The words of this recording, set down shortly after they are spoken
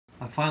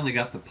I finally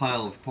got the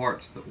pile of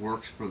parts that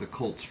works for the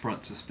Colt's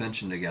front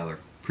suspension together.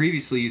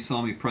 Previously you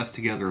saw me press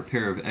together a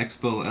pair of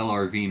Expo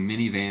LRV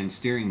minivan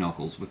steering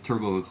knuckles with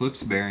turbo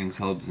eclipse bearings,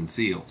 hubs, and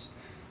seals.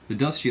 The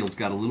dust shields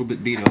got a little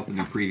bit beat up in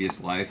their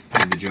previous life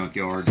in the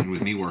junkyard and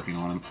with me working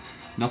on them.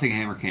 Nothing a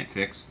hammer can't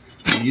fix.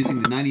 I'm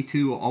using the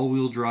 92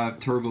 all-wheel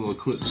drive turbo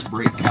eclipse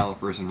brake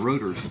calipers and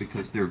rotors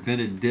because they're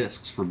vented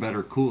discs for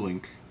better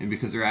cooling and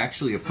because they're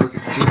actually a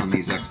perfect fit on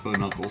these Expo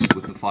knuckles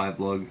with the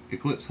 5-lug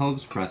eclipse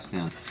hubs pressed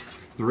in.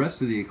 The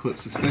rest of the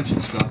Eclipse suspension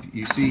stuff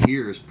you see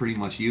here is pretty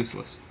much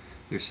useless.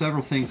 There's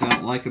several things I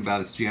don't like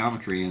about its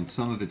geometry and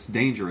some of it's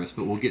dangerous,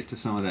 but we'll get to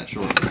some of that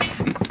shortly.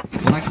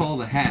 What I call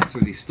the hats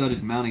are these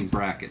studded mounting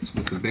brackets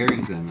with the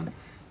bearings in them.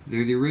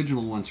 They're the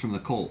original ones from the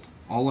Colt.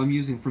 All I'm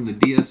using from the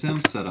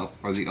DSM setup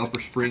are the upper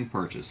spring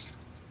perches.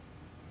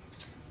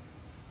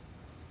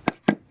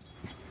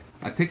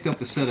 I picked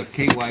up a set of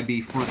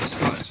KYB front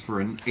struts for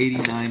an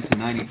 89 to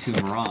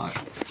 92 Mirage.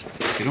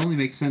 It only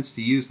makes sense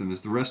to use them as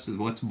the rest of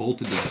what's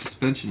bolted to the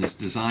suspension is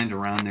designed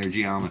around their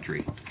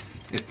geometry.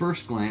 At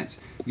first glance,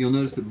 you'll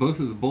notice that both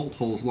of the bolt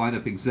holes line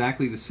up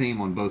exactly the same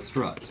on both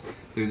struts.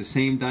 They're the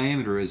same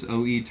diameter as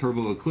OE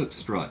Turbo Eclipse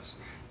struts.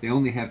 They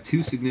only have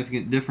two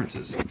significant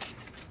differences.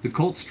 The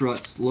Colt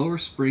strut's lower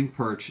spring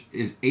perch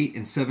is 8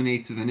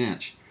 7/8 of an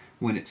inch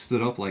when it's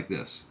stood up like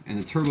this, and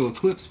the Turbo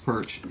Eclipse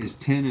perch is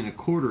 10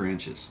 1/4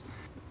 inches.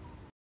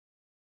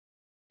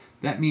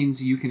 That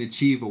means you can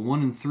achieve a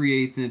 1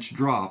 3/8 inch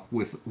drop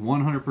with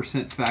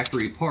 100%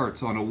 factory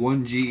parts on a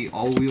 1G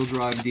all-wheel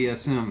drive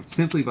DSM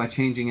simply by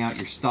changing out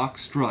your stock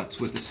struts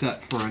with a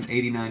set for an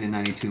 89 and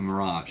 92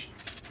 Mirage.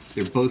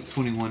 They're both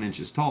 21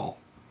 inches tall.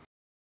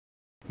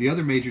 The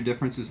other major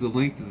difference is the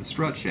length of the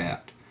strut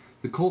shaft.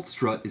 The Colt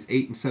strut is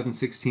 8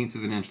 7/16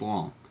 of an inch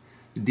long.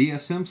 The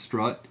DSM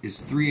strut is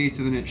 3/8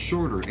 of an inch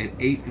shorter at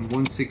 8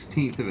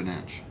 1/16 of an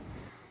inch.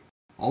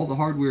 All the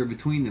hardware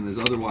between them is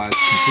otherwise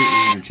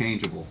completely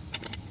interchangeable.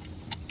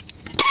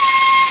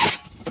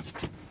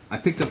 I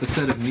picked up a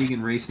set of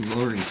Megan Racing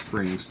lowering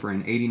springs for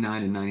an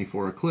 89 and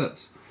 94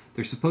 Eclipse.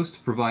 They're supposed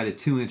to provide a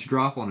 2-inch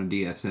drop on a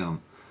DSM.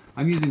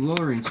 I'm using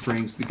lowering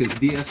springs because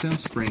DSM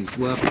springs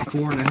left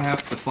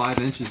 4.5 to 5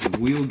 inches of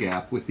wheel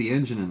gap with the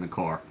engine in the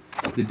car.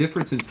 The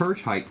difference in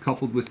perch height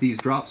coupled with these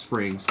drop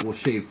springs will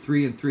shave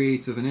 3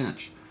 3/8 of an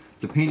inch.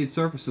 The painted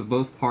surface of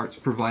both parts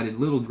provided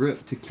little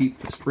grip to keep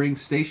the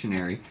springs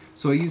stationary,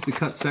 so I used a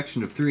cut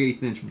section of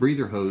 3/8 inch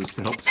breather hose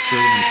to help secure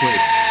them in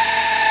place.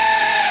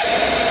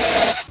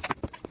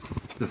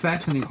 The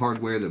fastening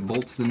hardware that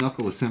bolts the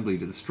knuckle assembly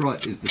to the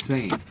strut is the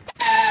same,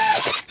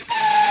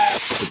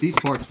 but these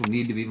parts will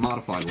need to be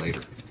modified later.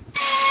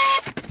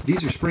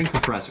 These are spring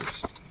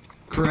compressors.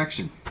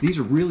 Correction, these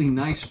are really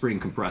nice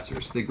spring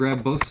compressors. They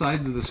grab both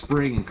sides of the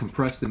spring and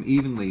compress them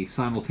evenly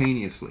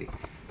simultaneously.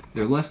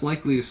 They're less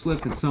likely to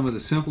slip than some of the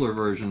simpler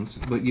versions,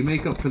 but you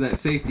make up for that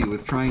safety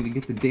with trying to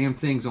get the damn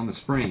things on the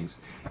springs.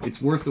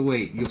 It's worth the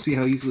wait. You'll see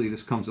how easily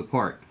this comes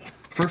apart.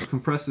 First,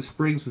 compress the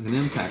springs with an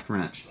impact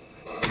wrench.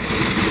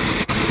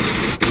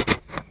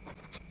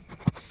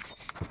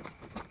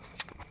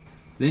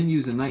 Then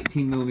use a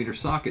 19mm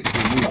socket to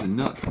remove the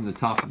nut from the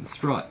top of the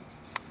strut.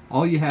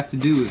 All you have to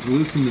do is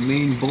loosen the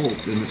main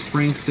bolt and the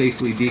spring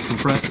safely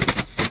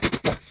decompresses.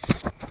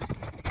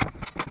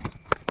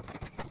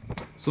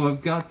 So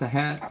I've got the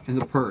hat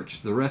and the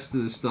perch. The rest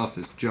of the stuff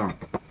is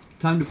junk.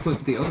 Time to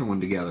put the other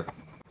one together.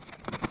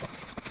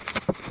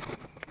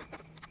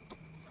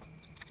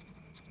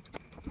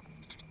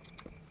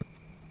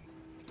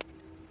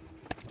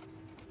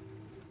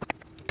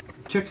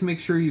 Check to make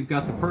sure you've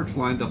got the perch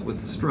lined up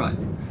with the strut.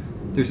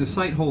 There's a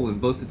sight hole in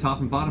both the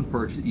top and bottom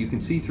perch that you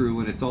can see through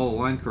when it's all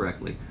aligned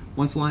correctly.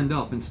 Once lined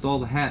up, install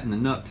the hat and the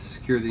nut to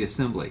secure the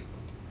assembly.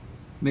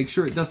 Make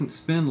sure it doesn't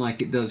spin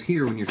like it does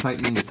here when you're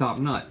tightening the top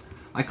nut.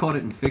 I caught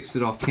it and fixed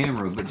it off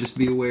camera, but just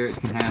be aware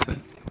it can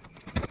happen.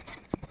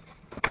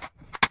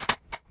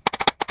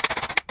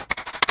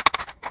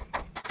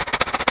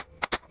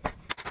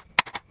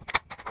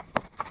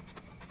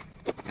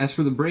 As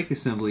for the brake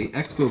assembly,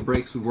 Expo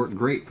brakes would work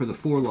great for the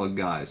 4-lug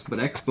guys, but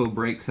Expo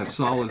brakes have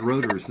solid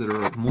rotors that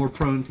are more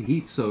prone to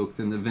heat soak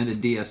than the vented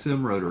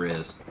DSM rotor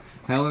is.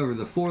 However,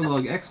 the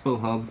 4-lug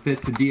Expo hub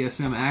fits a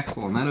DSM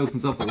axle, and that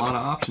opens up a lot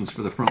of options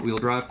for the front-wheel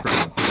drive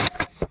crowd.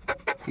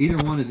 Either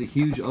one is a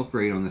huge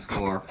upgrade on this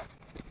car.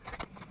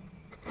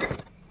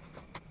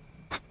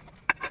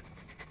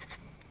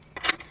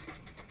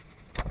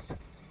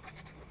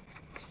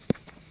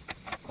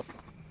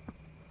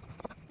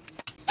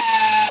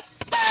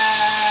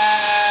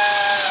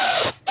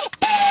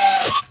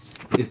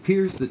 It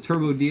appears that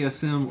Turbo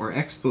DSM or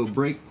Expo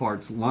brake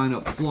parts line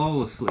up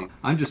flawlessly.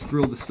 I'm just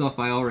thrilled the stuff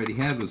I already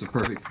had was a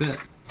perfect fit.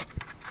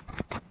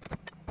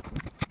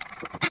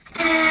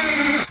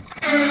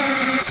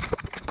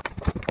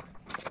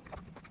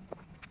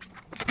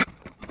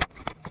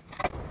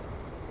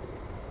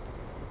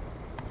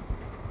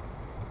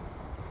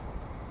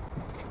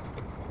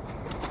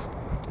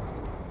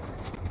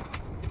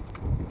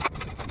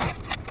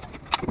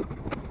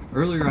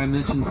 Earlier I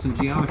mentioned some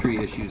geometry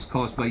issues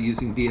caused by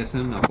using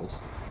DSM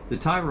knuckles. The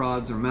tie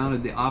rods are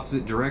mounted the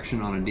opposite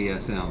direction on a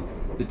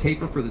DSM. The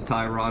taper for the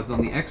tie rods on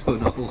the Expo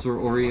knuckles are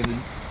oriented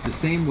the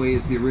same way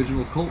as the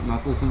original Colt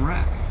knuckles and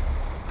rack.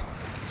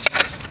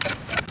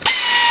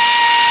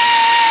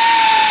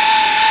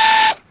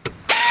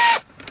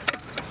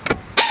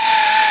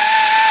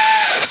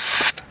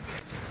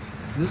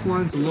 This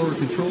lines the lower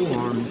control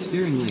arm and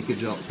steering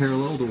linkage up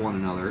parallel to one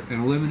another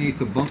and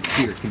eliminates a bump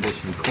steer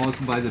condition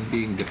caused by them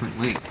being different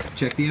lengths.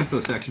 Check the info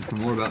section for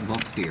more about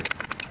bump steer.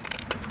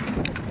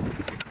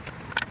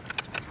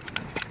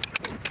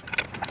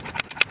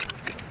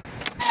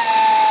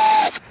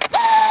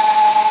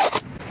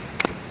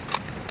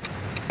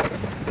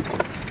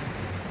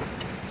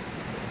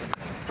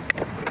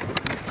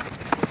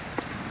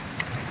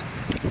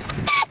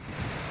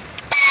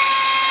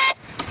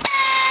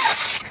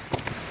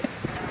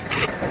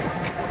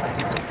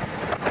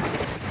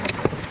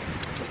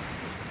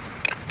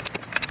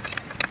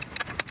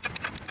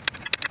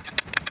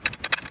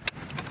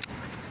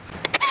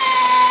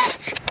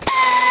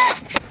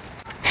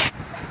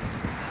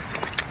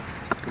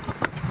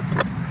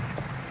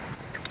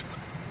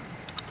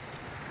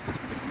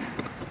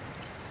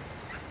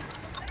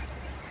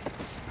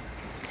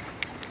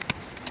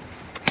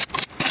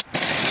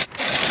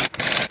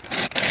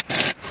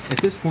 At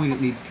this point it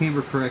needs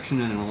camber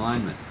correction and an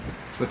alignment,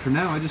 but for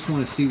now I just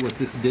want to see what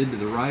this did to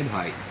the ride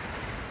height.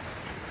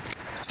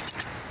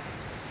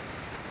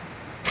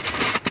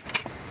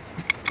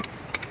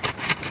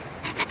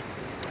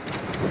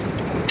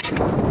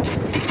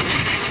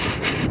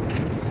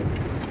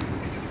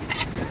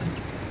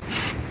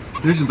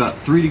 There's about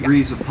 3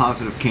 degrees of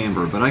positive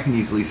camber, but I can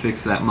easily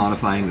fix that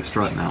modifying the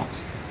strut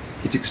mounts.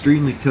 It's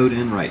extremely towed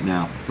in right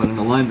now, but an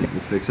alignment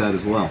will fix that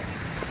as well.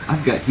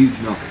 I've got huge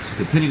knuckles.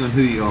 Depending on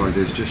who you are,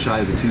 there's just shy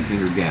of a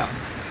 2-finger gap.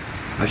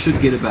 I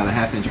should get about a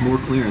 ½ inch more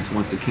clearance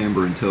once the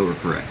camber and toe are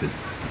corrected.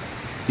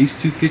 These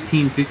two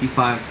 15,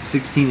 55,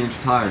 16-inch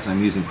tires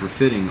I'm using for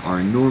fitting are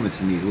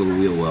enormous in these little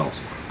wheel wells.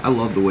 I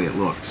love the way it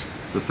looks.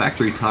 The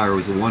factory tire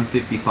was a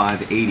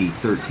 155/80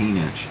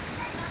 13-inch.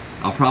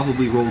 I'll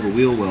probably roll the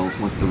wheel wells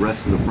once the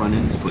rest of the front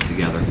end is put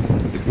together.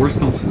 If worse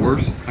comes to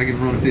worse, I can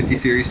run a 50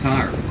 series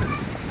tire.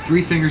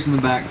 3 fingers in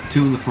the back,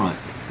 2 in the front.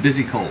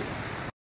 Busy Colt.